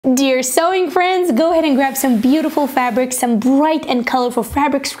Dear sewing friends, go ahead and grab some beautiful fabric, some bright and colorful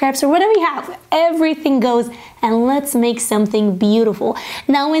fabric scraps or whatever you have. Everything goes, and let's make something beautiful.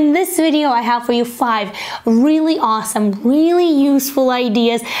 Now in this video, I have for you 5 really awesome, really useful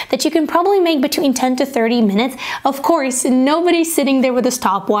ideas that you can probably make between 10 to 30 minutes. Of course, nobody's sitting there with a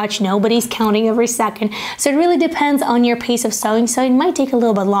stopwatch, nobody's counting every second. So it really depends on your pace of sewing, so it might take a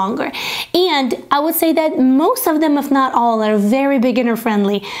little bit longer. And I would say that most of them, if not all, are very beginner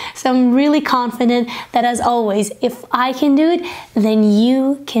friendly. So I'm really confident that, as always, if I can do it, then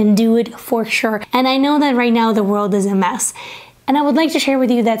you can do it for sure. And I know that right now the world is a mess. And I would like to share with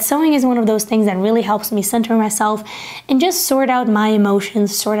you that sewing is one of those things that really helps me center myself and just sort out my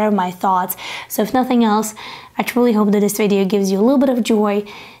emotions, sort out my thoughts. So if nothing else, I truly hope that this video gives you a little bit of joy,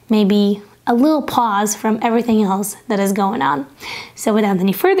 maybe a little pause from everything else that is going on. So without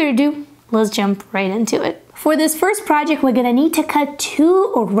any further ado, let's jump right into it. For this first project, we're gonna need to cut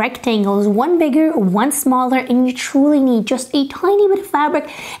 2 rectangles, one bigger, one smaller, and you truly need just a tiny bit of fabric.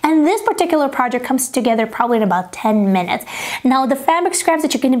 And this particular project comes together probably in about 10 minutes. Now, the fabric scraps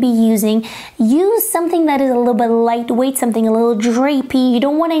that you're gonna be using, use something that is a little bit lightweight, something a little drapey. You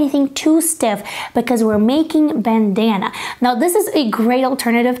don't want anything too stiff because we're making bandana. Now, this is a great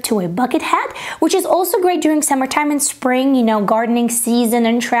alternative to a bucket hat, which is also great during summertime and spring, you know, gardening season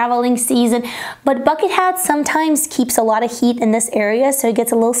and traveling season. But bucket hats sometimes keeps a lot of heat in this area, so it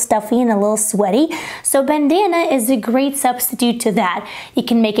gets a little stuffy and a little sweaty. So bandana is a great substitute to that. You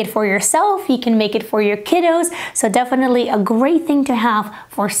can make it for yourself, you can make it for your kiddos, so definitely a great thing to have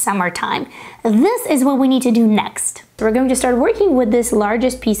for summertime. This is what we need to do next. We're going to start working with this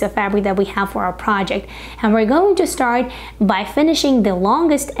largest piece of fabric that we have for our project, and we're going to start by finishing the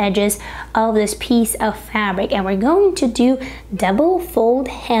longest edges of this piece of fabric, and we're going to do double fold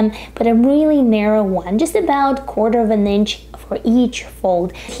hem, but a really narrow one, just about 1/4 of an inch for each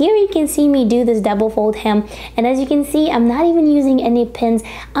fold. Here you can see me do this double fold hem, and as you can see, I'm not even using any pins.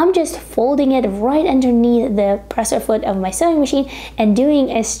 I'm just folding it right underneath the presser foot of my sewing machine and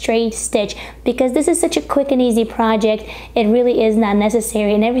doing a straight stitch, because this is such a quick and easy project. It really is not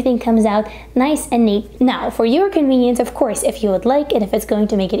necessary, and everything comes out nice and neat. Now, for your convenience, of course, if you would like, and if it's going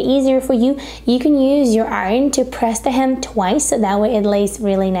to make it easier for you, you can use your iron to press the hem twice, so that way it lays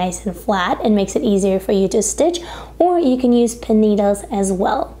really nice and flat and makes it easier for you to stitch, or you can use pin needles as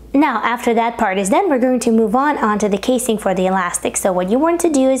well. Now, after that part is done, we're going to move on onto the casing for the elastic. So what you want to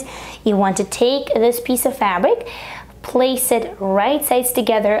do is you want to take this piece of fabric, place it right sides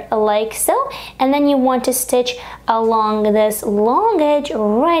together like so, and then you want to stitch along this long edge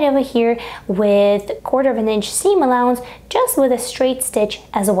right over here with 1/4 of an inch seam allowance, just with a straight stitch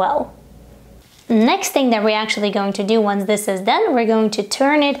as well. Next thing that we're actually going to do once this is done, we're going to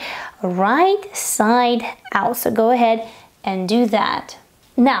turn it right side out. So go ahead and do that.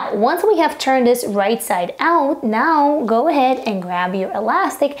 Now, once we have turned this right side out, now go ahead and grab your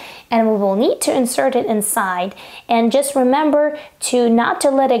elastic, and we will need to insert it inside. And just remember to not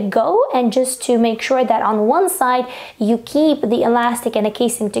to let it go, and just to make sure that on one side you keep the elastic and the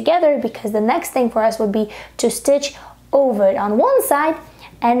casing together, because the next thing for us would be to stitch over it on one side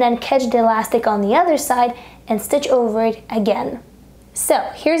and then catch the elastic on the other side and stitch over it again. So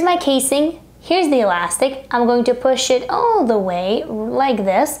here's my casing. Here's the elastic. I'm going to push it all the way like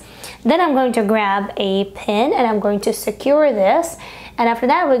this. Then I'm going to grab a pin and I'm going to secure this. And after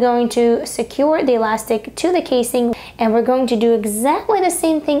that, we're going to secure the elastic to the casing, and we're going to do exactly the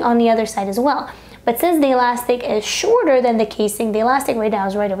same thing on the other side as well. But since the elastic is shorter than the casing, the elastic right now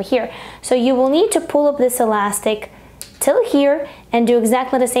is right over here. So you will need to pull up this elastic till here and do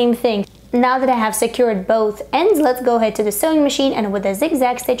exactly the same thing. Now that I have secured both ends, let's go ahead to the sewing machine, and with a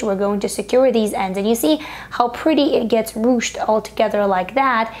zigzag stitch we're going to secure these ends, and you see how pretty it gets ruched all together like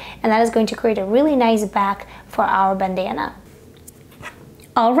that, and that is going to create a really nice back for our bandana.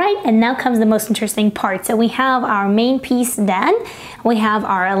 Alright, and now comes the most interesting part. So we have our main piece done, we have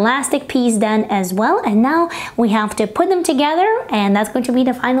our elastic piece done as well, and now we have to put them together, and that's going to be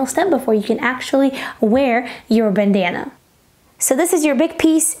the final step before you can actually wear your bandana. So this is your big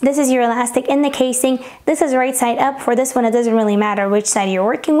piece, this is your elastic in the casing, this is right side up. For this one, it doesn't really matter which side you're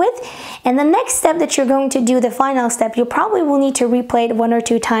working with. And the next step that you're going to do, the final step, you probably will need to replay it 1 or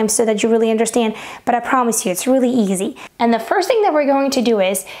 2 times so that you really understand, but I promise you, it's really easy. And the first thing that we're going to do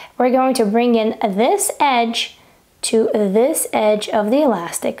is, we're going to bring in this edge to this edge of the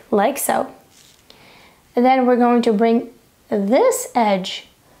elastic, like so. And then we're going to bring this edge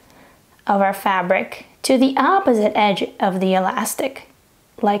of our fabric to the opposite edge of the elastic,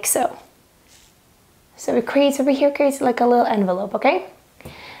 like so. So it creates over here, creates like a little envelope, okay?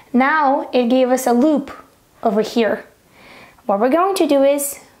 Now it gave us a loop over here. What we're going to do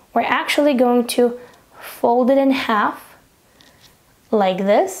is we're actually going to fold it in half like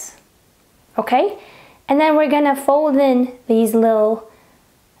this, okay? And then we're gonna fold in these little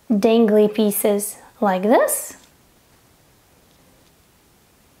dangly pieces like this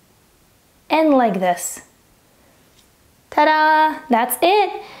and like this. Ta-da! That's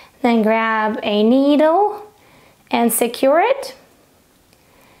it. Then grab a needle and secure it.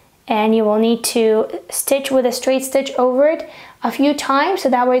 And you will need to stitch with a straight stitch over it a few times so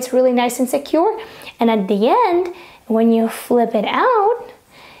that way it's really nice and secure. And at the end, when you flip it out,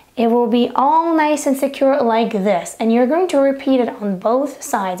 it will be all nice and secure like this. And you're going to repeat it on both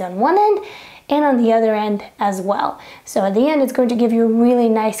sides, on one end and on the other end as well. So at the end, it's going to give you a really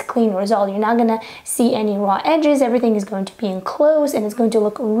nice clean result. You're not gonna see any raw edges. Everything is going to be enclosed and it's going to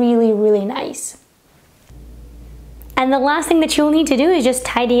look really, really nice. And the last thing that you'll need to do is just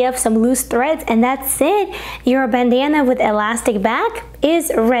tidy up some loose threads, and that's it. Your bandana with elastic back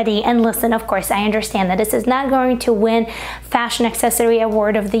is ready. And listen, of course, I understand that this is not going to win Fashion Accessory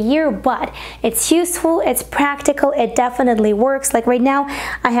Award of the Year, but it's useful, it's practical, it definitely works. Like right now,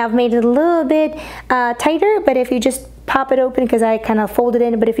 I have made it a little bit tighter, but if you just pop it open, because I kind of folded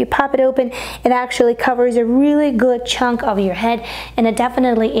it in, but if you pop it open, it actually covers a really good chunk of your head, and it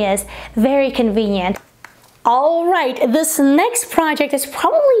definitely is very convenient. All right, this next project is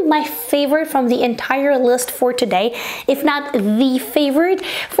probably my favorite from the entire list for today, if not the favorite,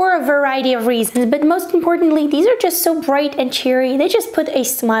 for a variety of reasons. But most importantly, these are just so bright and cheery. They just put a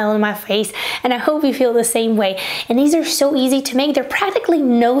smile on my face, and I hope you feel the same way. And these are so easy to make. They're practically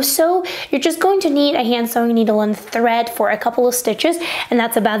no-sew. You're just going to need a hand sewing needle and thread for a couple of stitches, and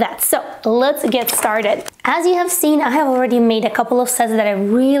that's about that. So let's get started. As you have seen, I have already made a couple of sets that I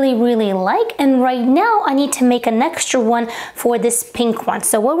really, really like, and right now I need to make an extra one for this pink one.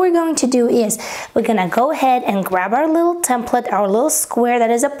 So what we're going to do is we're gonna go ahead and grab our little template, our little square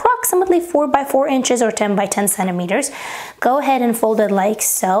that is approximately 4 by 4 inches or 10 by 10 centimeters. Go ahead and fold it like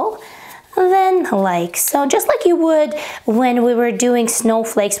so. Then like so, just like you would when we were doing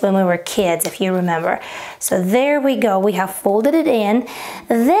snowflakes when we were kids, if you remember. So there we go, we have folded it in.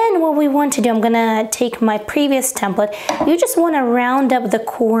 Then what we want to do, I'm gonna take my previous template. You just want to round up the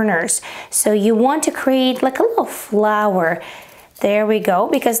corners. So you want to create like a little flower. There we go,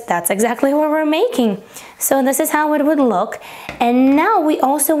 because that's exactly what we're making. So this is how it would look. And now we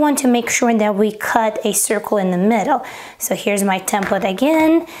also want to make sure that we cut a circle in the middle. So here's my template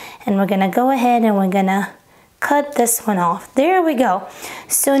again, and we're gonna go ahead and we're gonna cut this one off. There we go.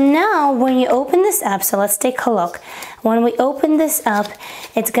 So now when you open this up, so let's take a look. When we open this up,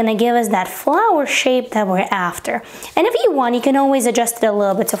 it's gonna give us that flower shape that we're after. And if you want, you can always adjust it a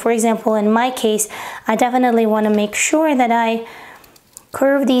little bit. So for example, in my case, I definitely wanna make sure that I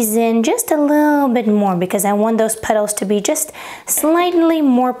curve these in just a little bit more because I want those petals to be just slightly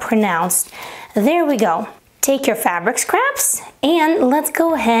more pronounced. There we go. Take your fabric scraps and let's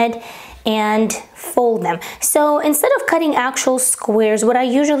go ahead and fold them. So instead of cutting actual squares, what I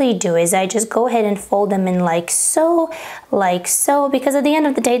usually do is I just go ahead and fold them in like so, because at the end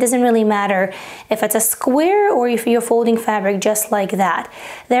of the day, it doesn't really matter if it's a square or if you're folding fabric just like that.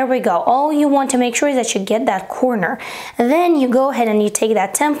 There we go. All you want to make sure is that you get that corner. Then you go ahead and you take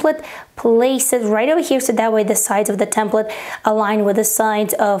that template, place it right over here so that way the sides of the template align with the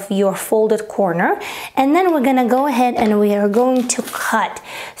sides of your folded corner. And then we're gonna go ahead and we are going to cut.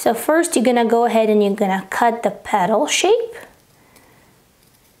 So first you're gonna go ahead and you're gonna cut the petal shape.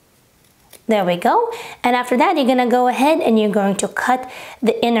 There we go. And after that, you're gonna go ahead and you're going to cut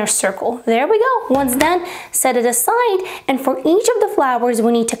the inner circle. There we go. Once done, set it aside. And for each of the flowers,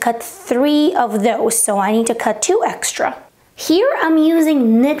 we need to cut 3 of those. So I need to cut 2 extra. Here I'm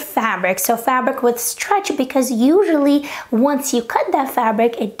using knit fabric, so fabric with stretch, because usually once you cut that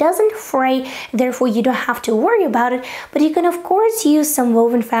fabric, it doesn't fray, therefore you don't have to worry about it. But you can of course use some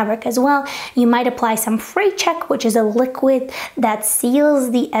woven fabric as well. You might apply some fray check, which is a liquid that seals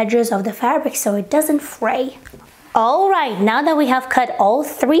the edges of the fabric so it doesn't fray. All right, now that we have cut all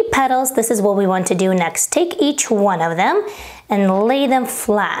 3 petals, this is what we want to do next. Take each one of them and lay them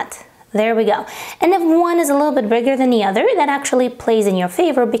flat. There we go. And if one is a little bit bigger than the other, that actually plays in your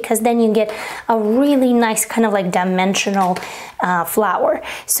favor because then you get a really nice kind of like dimensional flower.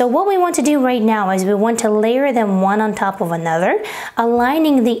 So what we want to do right now is we want to layer them one on top of another,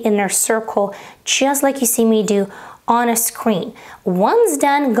 aligning the inner circle just like you see me do on a screen. Once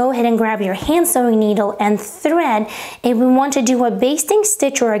done, go ahead and grab your hand sewing needle and thread. If we want to do a basting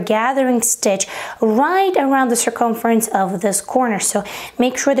stitch or a gathering stitch right around the circumference of this corner, so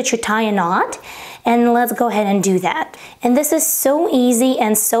make sure that you tie a knot and let's go ahead and do that. And this is so easy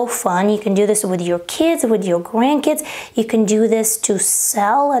and so fun. You can do this with your kids, with your grandkids. You can do this to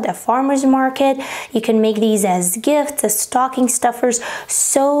sell at a farmer's market. You can make these as gifts, as stocking stuffers,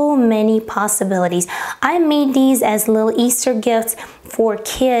 so many possibilities. I made these as little Easter gifts for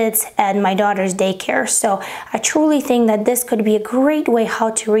kids at my daughter's daycare. So I truly think that this could be a great way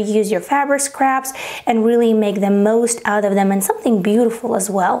how to reuse your fabric scraps and really make the most out of them, and something beautiful as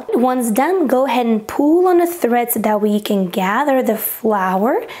well. Once done, go ahead and pull on the thread so that way you can gather the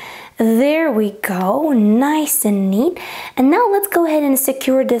flower. There we go, nice and neat. And now let's go ahead and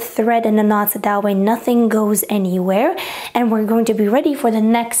secure the thread and the knots so that way nothing goes anywhere. And we're going to be ready for the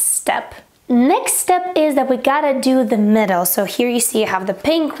next step. Next step is that we gotta do the middle. So here you see I have the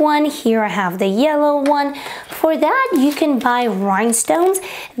pink one, here I have the yellow one. For that, you can buy rhinestones.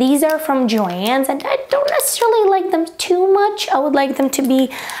 These are from Joann's, and I don't necessarily like them too much. I would like them to be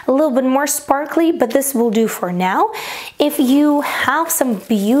a little bit more sparkly, but this will do for now. If you have some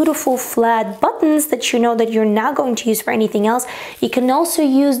beautiful flat buttons that you know that you're not going to use for anything else, you can also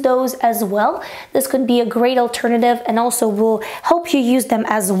use those as well. This could be a great alternative and also will help you use them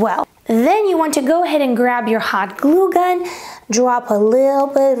as well. Then you want to go ahead and grab your hot glue gun, drop a little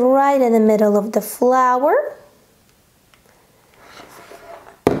bit right in the middle of the flower.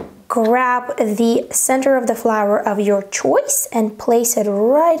 Grab the center of the flower of your choice and place it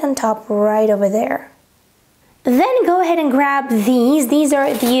right on top, right over there. Then go ahead and grab these. These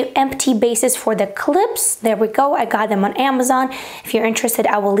are the empty bases for the clips. There we go. I got them on Amazon. If you're interested,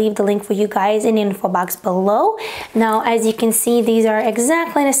 I will leave the link for you guys in the info box below. Now, as you can see, these are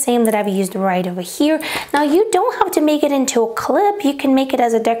exactly the same that I've used right over here. Now, you don't have to make it into a clip. You can make it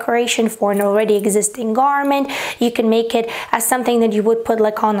as a decoration for an already existing garment. You can make it as something that you would put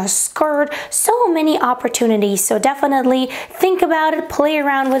like on a skirt. So many opportunities. So definitely think about it, play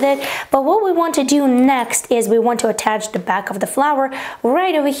around with it. But what we want to do next is we want to attach the back of the flower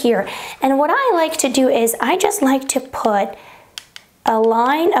right over here. And what I like to do is I just like to put a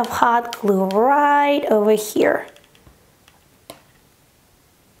line of hot glue right over here.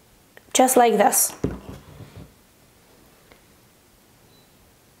 Just like this.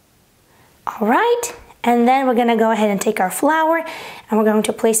 All right, and then we're gonna go ahead and take our flower and we're going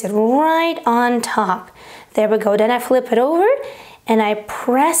to place it right on top. There we go. Then I flip it over and I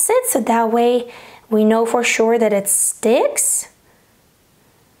press it so that way we know for sure that it sticks.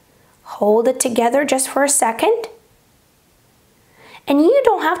 Hold it together just for a second. And you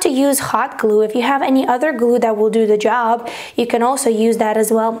don't have to use hot glue. If you have any other glue that will do the job, you can also use that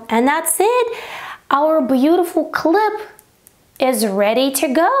as well. And that's it. Our beautiful clip is ready to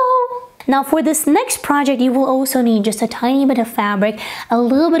go. Now for this next project, you will also need just a tiny bit of fabric, a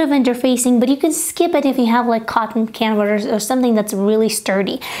little bit of interfacing, but you can skip it if you have like cotton canvas or something that's really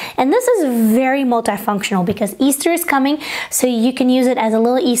sturdy. And this is very multifunctional because Easter is coming, so you can use it as a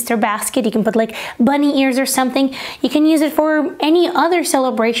little Easter basket. You can put like bunny ears or something. You can use it for any other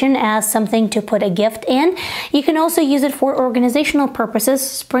celebration as something to put a gift in. You can also use it for organizational purposes,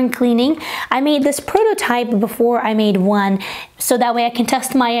 spring cleaning. I made this prototype before I made one, so that way I can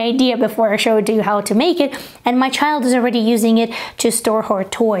test my idea before I showed you how to make it, and my child is already using it to store her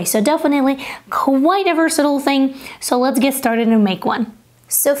toys. So definitely quite a versatile thing. So let's get started and make one.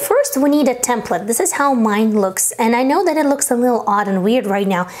 So first we need a template. This is how mine looks, and I know that it looks a little odd and weird right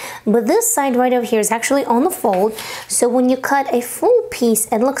now, but this side right over here is actually on the fold. So when you cut a full piece,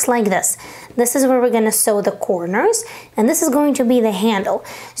 it looks like this. This is where we're going to sew the corners, and this is going to be the handle.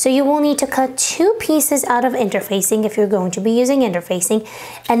 So you will need to cut 2 pieces out of interfacing if you're going to be using interfacing,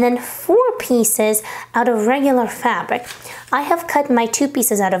 and then 4 pieces out of regular fabric. I have cut my 2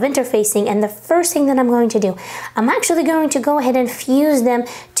 pieces out of interfacing, and the first thing that I'm going to do, I'm actually going to go ahead and fuse them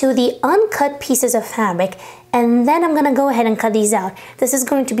to the uncut pieces of fabric, and then I'm gonna go ahead and cut these out. This is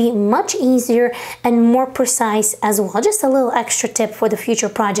going to be much easier and more precise as well. Just a little extra tip for the future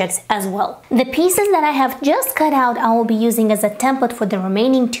projects as well. The pieces that I have just cut out, I will be using as a template for the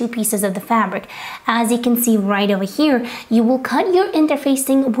remaining 2 pieces of the fabric. As you can see right over here, you will cut your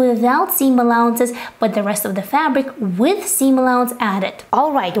interfacing without seam allowances, but the rest of the fabric with seam allowance added.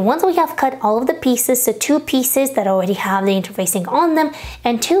 All right, once we have cut all of the pieces, so 2 pieces that already have the interfacing on them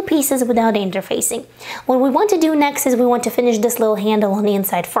and 2 pieces without the interfacing. What we want to do next is we want to finish this little handle on the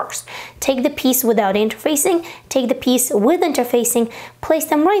inside first. Take the piece without interfacing, take the piece with interfacing, place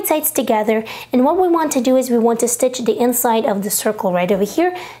them right sides together, and what we want to do is we want to stitch the inside of the circle right over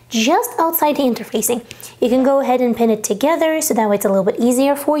here, just outside the interfacing. You can go ahead and pin it together so that way it's a little bit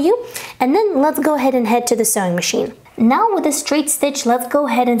easier for you. And then let's go ahead and head to the sewing machine. Now with the straight stitch, let's go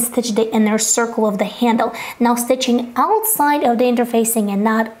ahead and stitch the inner circle of the handle. Now stitching outside of the interfacing and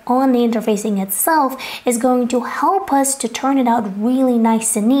not on the interfacing itself is going to help us to turn it out really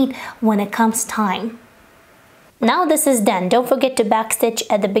nice and neat when it comes time. Now this is done. Don't forget to backstitch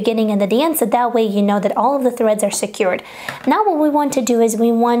at the beginning and at the end, so that way you know that all of the threads are secured. Now what we want to do is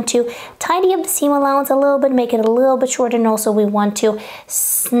we want to tidy up the seam allowance a little bit, make it a little bit shorter, and also we want to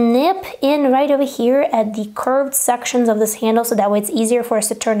snip in right over here at the curved sections of this handle, so that way it's easier for us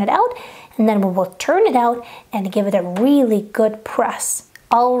to turn it out, and then we will turn it out and give it a really good press.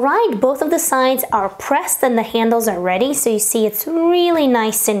 Alright, both of the sides are pressed and the handles are ready, so you see it's really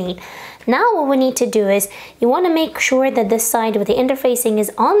nice and neat. Now what we need to do is you want to make sure that this side with the interfacing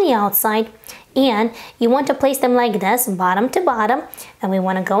is on the outside, and you want to place them like this, bottom to bottom, and we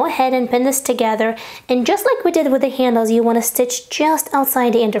want to go ahead and pin this together, and just like we did with the handles, you want to stitch just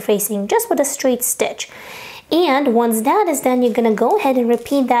outside the interfacing, just with a straight stitch. And once that is done, you're going to go ahead and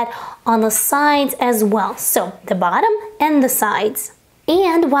repeat that on the sides as well, so the bottom and the sides.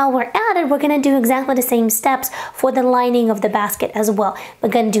 And while we're at it, we're going to do exactly the same steps for the lining of the basket as well. We're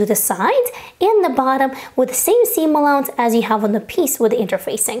going to do the sides and the bottom with the same seam allowance as you have on the piece with the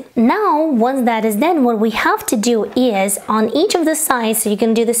interfacing. Now, once that is done, what we have to do is on each of the sides, so you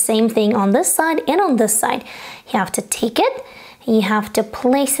can do the same thing on this side and on this side. You have to take it, you have to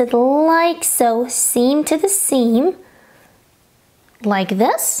place it like so, seam to the seam, like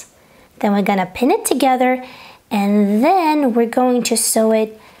this. Then we're going to pin it together, and then we're going to sew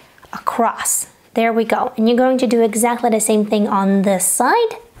it across. There we go. And you're going to do exactly the same thing on this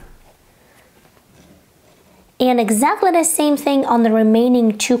side. And exactly the same thing on the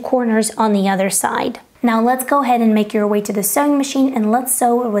remaining two corners on the other side. Now let's go ahead and make your way to the sewing machine and let's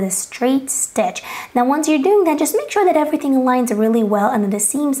sew with a straight stitch. Now once you're doing that, just make sure that everything aligns really well and that the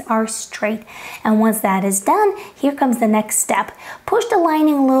seams are straight. And once that is done, here comes the next step. Push the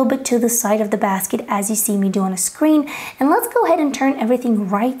lining a little bit to the side of the basket as you see me do on a screen, and let's go ahead and turn everything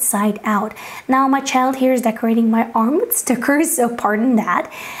right side out. Now my child here is decorating my arm with stickers, so pardon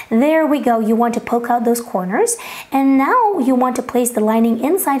that. There we go. You want to poke out those corners, and now you want to place the lining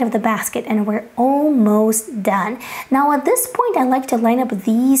inside of the basket, and we're almost done. Now at this point, I like to line up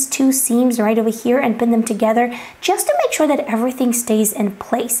these two seams right over here and pin them together just to make sure that everything stays in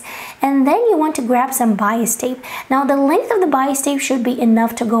place. And then you want to grab some bias tape. Now the length of the bias tape should be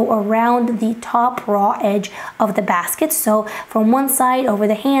enough to go around the top raw edge of the basket. So from one side over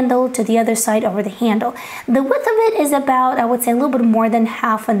the handle to the other side over the handle. The width of it is about, I would say, a little bit more than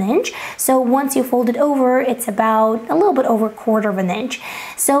 ½ an inch. So once you fold it over, it's about a little bit over ½ of an inch.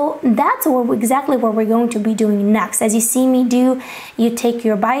 So that's exactly what we're going to be doing next. As you see me do, you take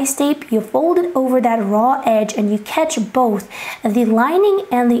your bias tape, you fold it over that raw edge, and you catch both the lining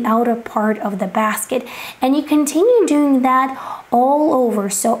and the outer part of the basket, and you continue doing that all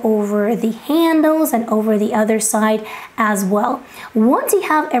over, so over the handles and over the other side as well. Once you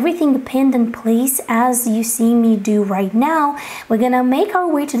have everything pinned in place as you see me do right now, we're gonna make our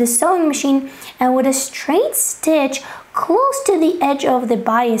way to the sewing machine, and with a straight stitch close to the edge of the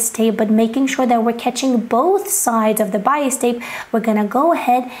bias tape, but making sure that we're catching both sides of the bias tape, we're gonna go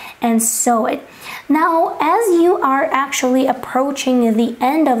ahead and sew it. Now, as you are actually approaching the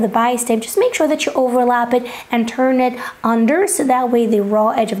end of the bias tape, just make sure that you overlap it and turn it under, so that way the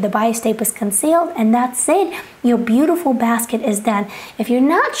raw edge of the bias tape is concealed, and that's it. Your beautiful basket is done. If you're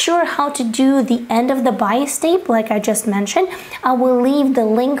not sure how to do the end of the bias tape, like I just mentioned, I will leave the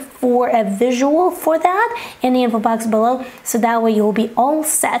link for a visual for that in the info box below, so that way you'll be all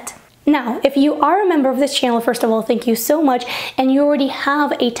set. Now, if you are a member of this channel, first of all, thank you so much, and you already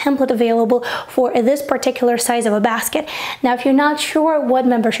have a template available for this particular size of a basket. Now, if you're not sure what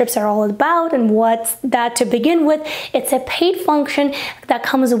memberships are all about and what's that to begin with, it's a paid function that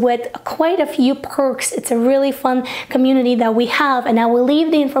comes with quite a few perks. It's a really fun community that we have, and I will leave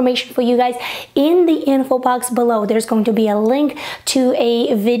the information for you guys in the info box below. There's going to be a link to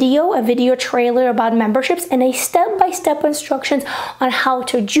a video trailer about memberships and a step-by-step instructions on how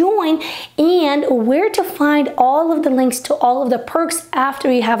to join and where to find all of the links to all of the perks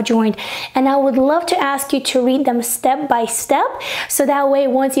after you have joined. And I would love to ask you to read them step by step, so that way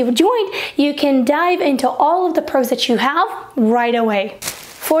once you've joined, you can dive into all of the perks that you have right away.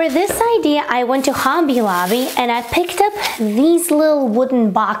 For this idea, I went to Hobby Lobby and I picked up these little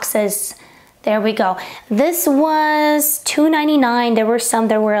wooden boxes. There we go. This was $2.99. There were some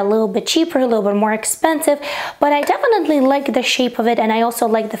that were a little bit cheaper, a little bit more expensive, but I definitely like the shape of it, and I also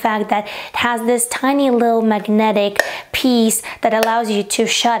like the fact that it has this tiny little magnetic piece that allows you to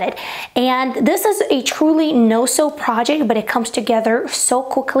shut it. And this is a truly no-sew project, but it comes together so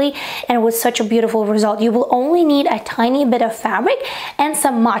quickly and with such a beautiful result. You will only need a tiny bit of fabric and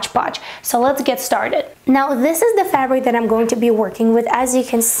some Mod Podge. So let's get started. Now this is the fabric that I'm going to be working with. As you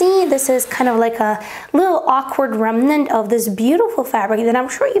can see, this is kind of like a little awkward remnant of this beautiful fabric that I'm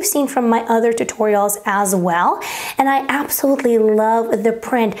sure you've seen from my other tutorials as well. And I absolutely love the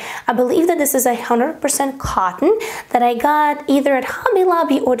print. I believe that this is 100% cotton that I got either at Hobby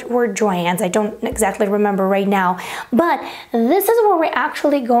Lobby or Joann's. I don't exactly remember right now, but this is what we're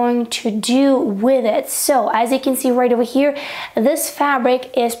actually going to do with it. So as you can see right over here, this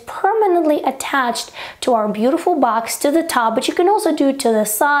fabric is permanently attached to our beautiful box to the top, but you can also do it to the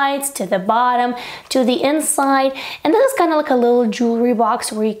sides, to the bottom, to the inside. And this is kind of like a little jewelry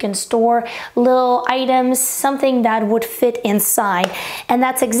box where you can store little items, something that would fit inside. And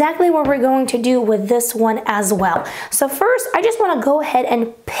that's exactly what we're going to do with this one as well. So first, I just want to go ahead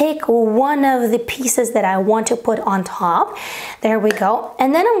and pick one of the pieces that I want to put on top. There we go.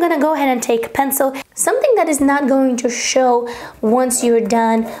 And then I'm going to go ahead and take a pencil, something that is not going to show once you're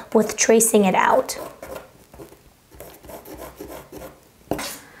done with tracing it out.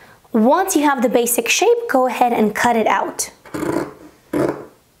 Once you have the basic shape, go ahead and cut it out.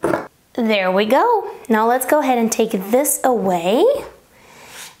 There we go. Now let's go ahead and take this away.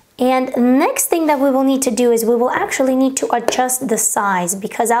 And next thing that we will need to do is we will actually need to adjust the size,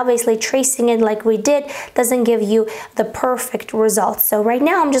 because obviously tracing it like we did doesn't give you the perfect result. So right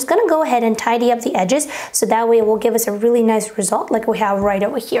now I'm just going to go ahead and tidy up the edges so that way it will give us a really nice result like we have right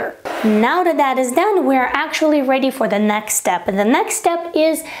over here. Now that that is done, we're actually ready for the next step. And the next step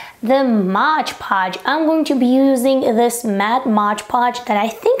is the Mod Podge. I'm going to be using this matte Mod Podge that I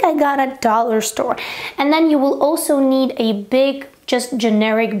think I got at dollar store. And then you will also need a big, just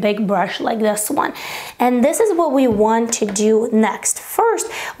generic big brush like this one. And this is what we want to do next.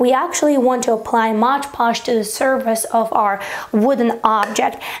 First, we actually want to apply Mod Podge to the surface of our wooden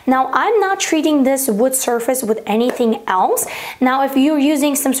object. Now, I'm not treating this wood surface with anything else. Now, if you're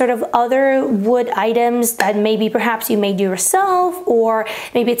using some sort of other wood items that maybe perhaps you made yourself, or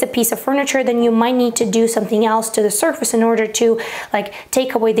maybe it's a piece of furniture, then you might need to do something else to the surface in order to like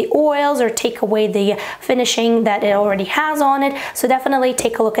take away the oils or take away the finishing that it already has on it. So definitely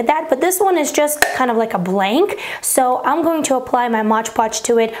take a look at that. But this one is just kind of like a blank. So I'm going to apply my Mod Podge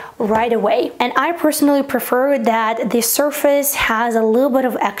to it right away. And I personally prefer that the surface has a little bit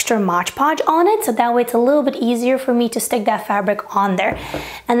of extra Mod Podge on it. So that way it's a little bit easier for me to stick that fabric on there.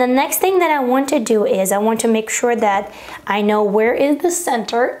 And the next thing that I want to do is I want to make sure that I know where is the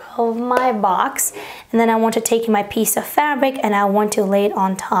center of my box. And then I want to take my piece of fabric and I want to lay it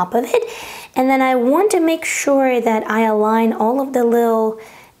on top of it. And then I want to make sure that I align all of the little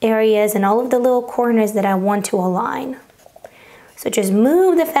areas and all of the little corners that I want to align. So just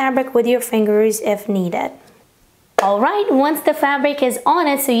move the fabric with your fingers if needed. Alright, once the fabric is on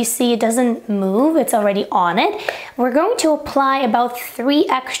it, so you see it doesn't move, it's already on it, we're going to apply about 3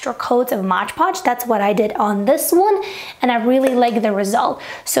 extra coats of Mod Podge. That's what I did on this one, and I really like the result.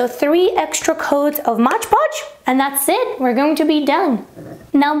 So 3 extra coats of Mod Podge, and that's it. We're going to be done.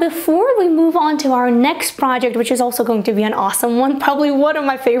 Now, before we move on to our next project, which is also going to be an awesome one, probably one of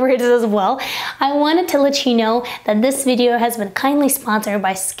my favorites as well, I wanted to let you know that this video has been kindly sponsored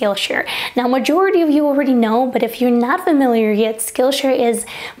by Skillshare. Now, majority of you already know, but if you're not familiar yet, Skillshare is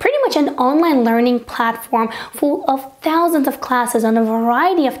pretty much an online learning platform full of thousands of classes on a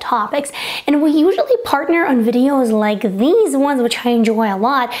variety of topics. And we usually partner on videos like these ones, which I enjoy a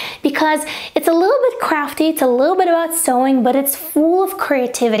lot, because it's a little bit crafty, it's a little bit about sewing, but it's full of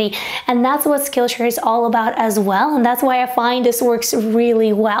creativity. And that's what Skillshare is all about as well. And that's why I find this works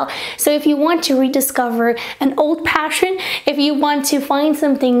really well. So if you want to rediscover an old passion, if you want to find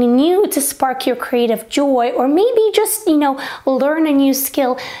something new to spark your creative joy, or maybe just, learn a new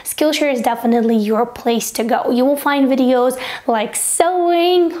skill, Skillshare is definitely your place to go. You will find videos like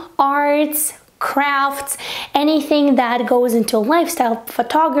sewing, arts, crafts, anything that goes into lifestyle,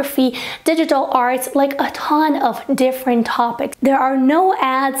 photography, digital arts, like a ton of different topics. There are no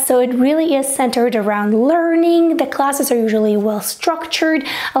ads, so it really is centered around learning. The classes are usually well structured.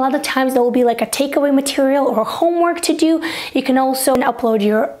 A lot of times there will be like a takeaway material or homework to do. You can also upload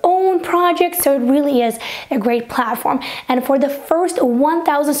your own own project, so it really is a great platform. And for the first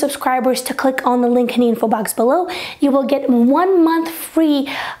 1,000 subscribers to click on the link in the info box below, you will get 1 month free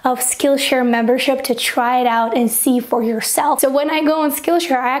of Skillshare membership to try it out and see for yourself. So when I go on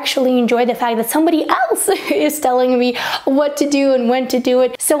Skillshare, I actually enjoy the fact that somebody else is telling me what to do and when to do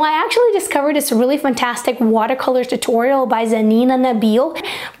it. So I actually discovered this really fantastic watercolor tutorial by Zanina Nabil.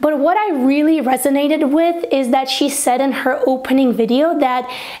 But what I really resonated with is that she said in her opening video that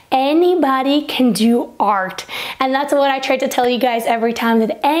anybody can do art. And that's what I try to tell you guys every time,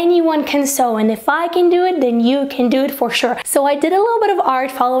 that anyone can sew. And if I can do it, then you can do it for sure. So I did a little bit of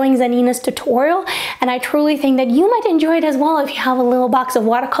art following Zanina's tutorial, and I truly think that you might enjoy it as well if you have a little box of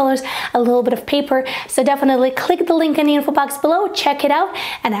watercolors, a little bit of paper. So definitely click the link in the info box below, check it out,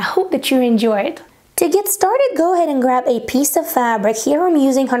 and I hope that you enjoy it. To get started, go ahead and grab a piece of fabric. Here I'm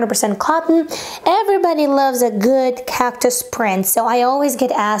using 100% cotton. Everybody loves a good cactus print, so I always get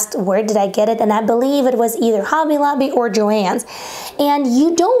asked where did I get it, and I believe it was either Hobby Lobby or Joann's. And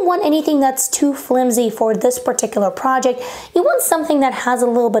you don't want anything that's too flimsy for this particular project. You want something that has a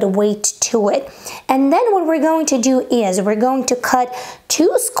little bit of weight to it. And then what we're going to do is we're going to cut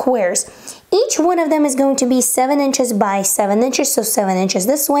 2 squares. Each one of them is going to be 7 inches by 7 inches, so 7 inches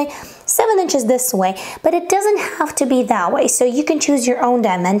this way, 7 inches this way, but it doesn't have to be that way, so you can choose your own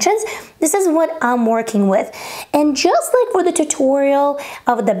dimensions. This is what I'm working with. And just like for the tutorial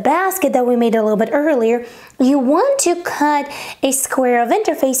of the basket that we made a little bit earlier, you want to cut a square of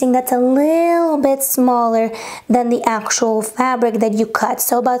interfacing that's a little bit smaller than the actual fabric that you cut.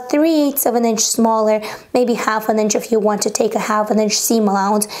 So about 3/8 of an inch smaller, maybe 1/2 an inch if you want to take a 1/2 inch seam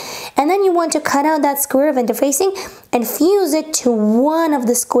allowance. And then you want to cut out that square of interfacing and fuse it to one of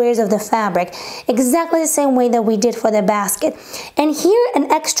the squares of the fabric, exactly the same way that we did for the basket. And here,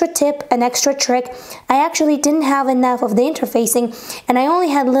 an extra tip, an extra trick. I actually didn't have enough of the interfacing and I only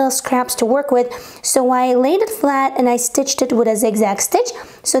had little scraps to work with, so I laid it flat and I stitched it with a zigzag stitch,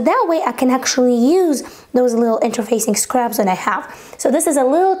 so that way I can actually use those little interfacing scraps that I have. So this is a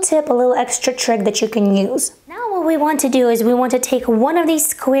little tip, a little extra trick that you can use. Now what we want to do is we want to take one of these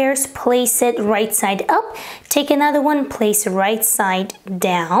squares, place it right side up, take another one, place right side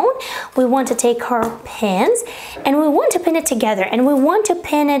down. We want to take our pins and we want to pin it together, and we want to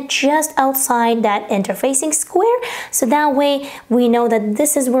pin it just outside that interfacing square, so that way we know that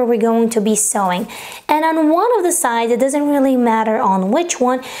this is where we're going to be sewing. And on one of the sides, it doesn't really matter on which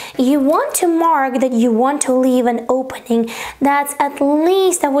one, you want to mark that you want to leave an opening that's at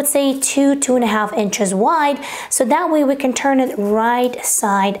least, I would say, 2–2.5 inches wide, so that way we can turn it right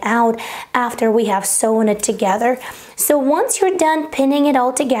side out after we have sewn it together. So once you're done pinning it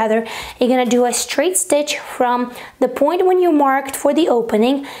all together, you're gonna do a straight stitch from the point when you marked for the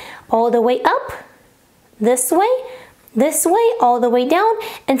opening all the way up, this way, all the way down,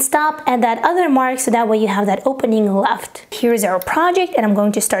 and stop at that other mark, so that way you have that opening left. Here's our project, and I'm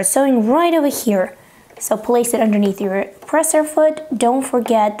going to start sewing right over here. So place it underneath your presser foot. Don't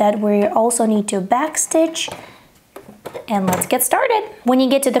forget that we also need to back stitch. And let's get started. When you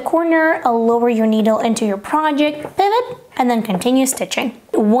get to the corner, lower your needle into your project, pivot, and then continue stitching.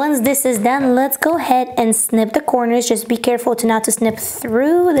 Once this is done, let's go ahead and snip the corners. Just be careful not to snip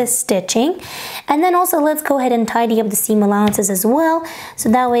through the stitching. And then also let's go ahead and tidy up the seam allowances as well, so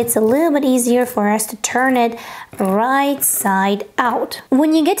that way it's a little bit easier for us to turn it right side out.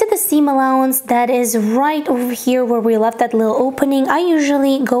 When you get to the seam allowance that is right over here where we left that little opening, I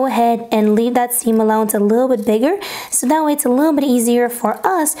usually go ahead and leave that seam allowance a little bit bigger, so that way it's a little bit easier for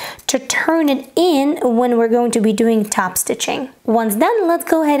us to turn it in when we're going to be doing top stitching. Once done, let's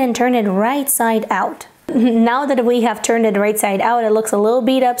go ahead and turn it right side out. Now that we have turned it right side out, it looks a little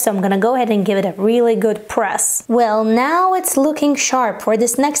beat up, so I'm gonna go ahead and give it a really good press. Well, now it's looking sharp. For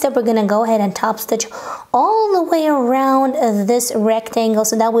this next step, we're gonna go ahead and top stitch all the way around this rectangle,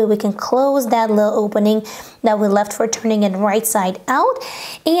 so that way we can close that little opening that we left for turning it right side out.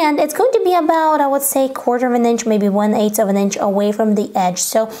 And it's going to be about, I would say, 1/4 inch, maybe 1/8 of an inch away from the edge.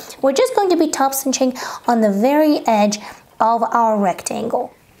 So we're just going to be top stitching on the very edge of our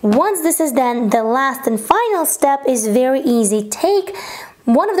rectangle. Once this is done, the last and final step is very easy. Take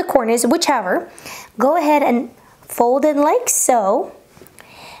one of the corners, whichever, go ahead and fold it like so,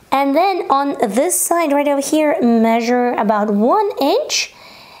 and then on this side right over here, measure about 1 inch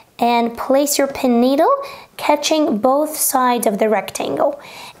and place your pin needle, catching both sides of the rectangle.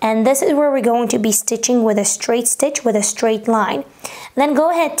 And this is where we're going to be stitching with a straight stitch with a straight line. Then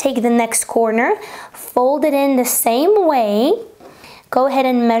go ahead, take the next corner, fold it in the same way. Go ahead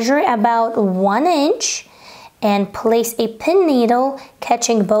and measure about 1 inch and place a pin needle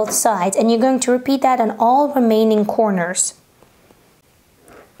catching both sides. And you're going to repeat that on all remaining corners.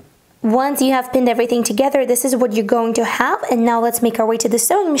 Once you have pinned everything together, this is what you're going to have. And now let's make our way to the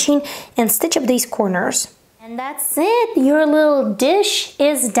sewing machine and stitch up these corners. And that's it, your little dish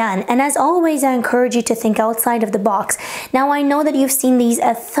is done. And as always, I encourage you to think outside of the box. Now I know that you've seen these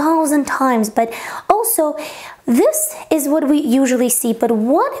 1,000 times, but also this is what we usually see, but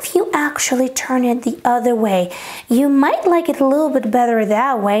what if you actually turn it the other way? You might like it a little bit better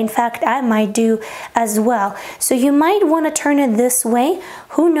that way. In fact, I might do as well. So you might want to turn it this way.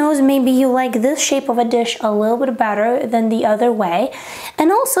 Who knows, maybe you like this shape of a dish a little bit better than the other way.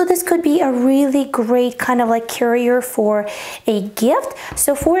 And also this could be a really great kind of like carrier for a gift.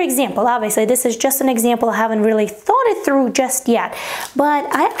 So for example, obviously this is just an example. I haven't really thought it through just yet,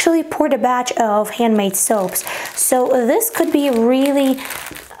 but I actually poured a batch of handmade soaps. So this could be really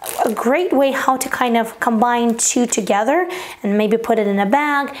a great way how to kind of combine two together and maybe put it in a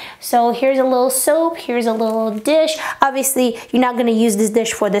bag. So here's a little soap, here's a little dish. Obviously you're not going to use this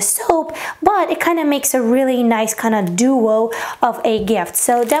dish for the soap, but it kind of makes a really nice kind of duo of a gift.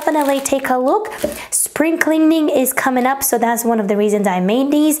 So definitely take a look. Spring cleaning is coming up, so that's one of the reasons I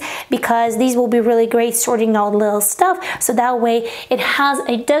made these, because these will be really great sorting out little stuff, so that way it has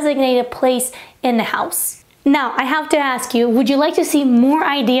a designated place in the house. Now, I have to ask you, would you like to see more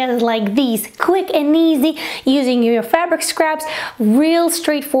ideas like these, quick and easy, using your fabric scraps, real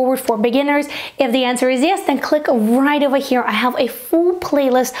straightforward for beginners? If the answer is yes, then click right over here. I have a full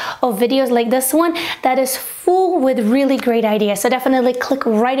playlist of videos like this one that is full with really great ideas. So definitely click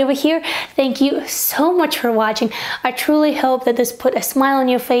right over here. Thank you so much for watching. I truly hope that this put a smile on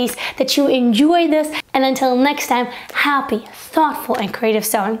your face, that you enjoyed this. And until next time, happy, thoughtful, and creative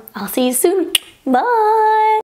sewing. I'll see you soon. Bye!